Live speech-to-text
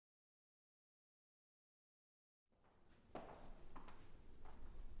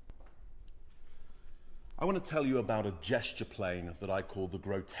I want to tell you about a gesture plane that I call the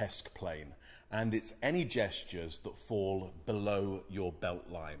grotesque plane, and it's any gestures that fall below your belt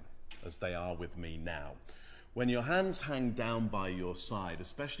line, as they are with me now. When your hands hang down by your side,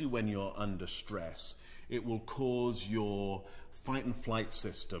 especially when you're under stress, it will cause your fight and flight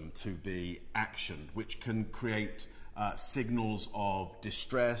system to be actioned, which can create signals of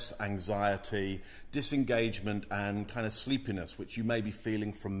distress, anxiety, disengagement, and kind of sleepiness, which you may be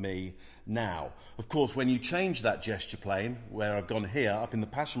feeling from me now. Of course, when you change that gesture plane, where I've gone here, up in the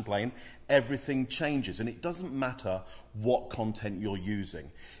passion plane, everything changes, and it doesn't matter what content you're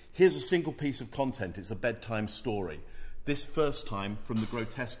using. Here's a single piece of content. It's a bedtime story. This first time from the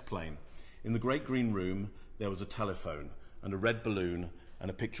grotesque plane. In the great green room, there was a telephone and a red balloon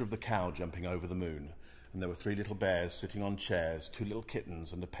and a picture of the cow jumping over the moon. And there were 3 little bears sitting on chairs, 2 little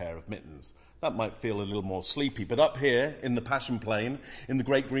kittens and a pair of mittens. That might feel a little more sleepy, but up here in the passion plane, in the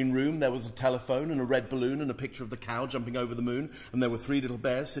great green room, there was a telephone and a red balloon and a picture of the cow jumping over the moon, and there were 3 little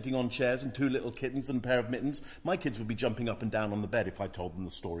bears sitting on chairs and 2 little kittens and a pair of mittens. My kids would be jumping up and down on the bed if I told them the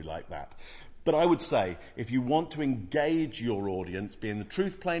story like that. But I would say, if you want to engage your audience, be in the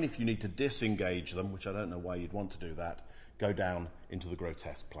truth plane. If you need to disengage them, which I don't know why you'd want to do that, go down into the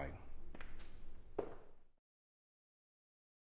grotesque plane.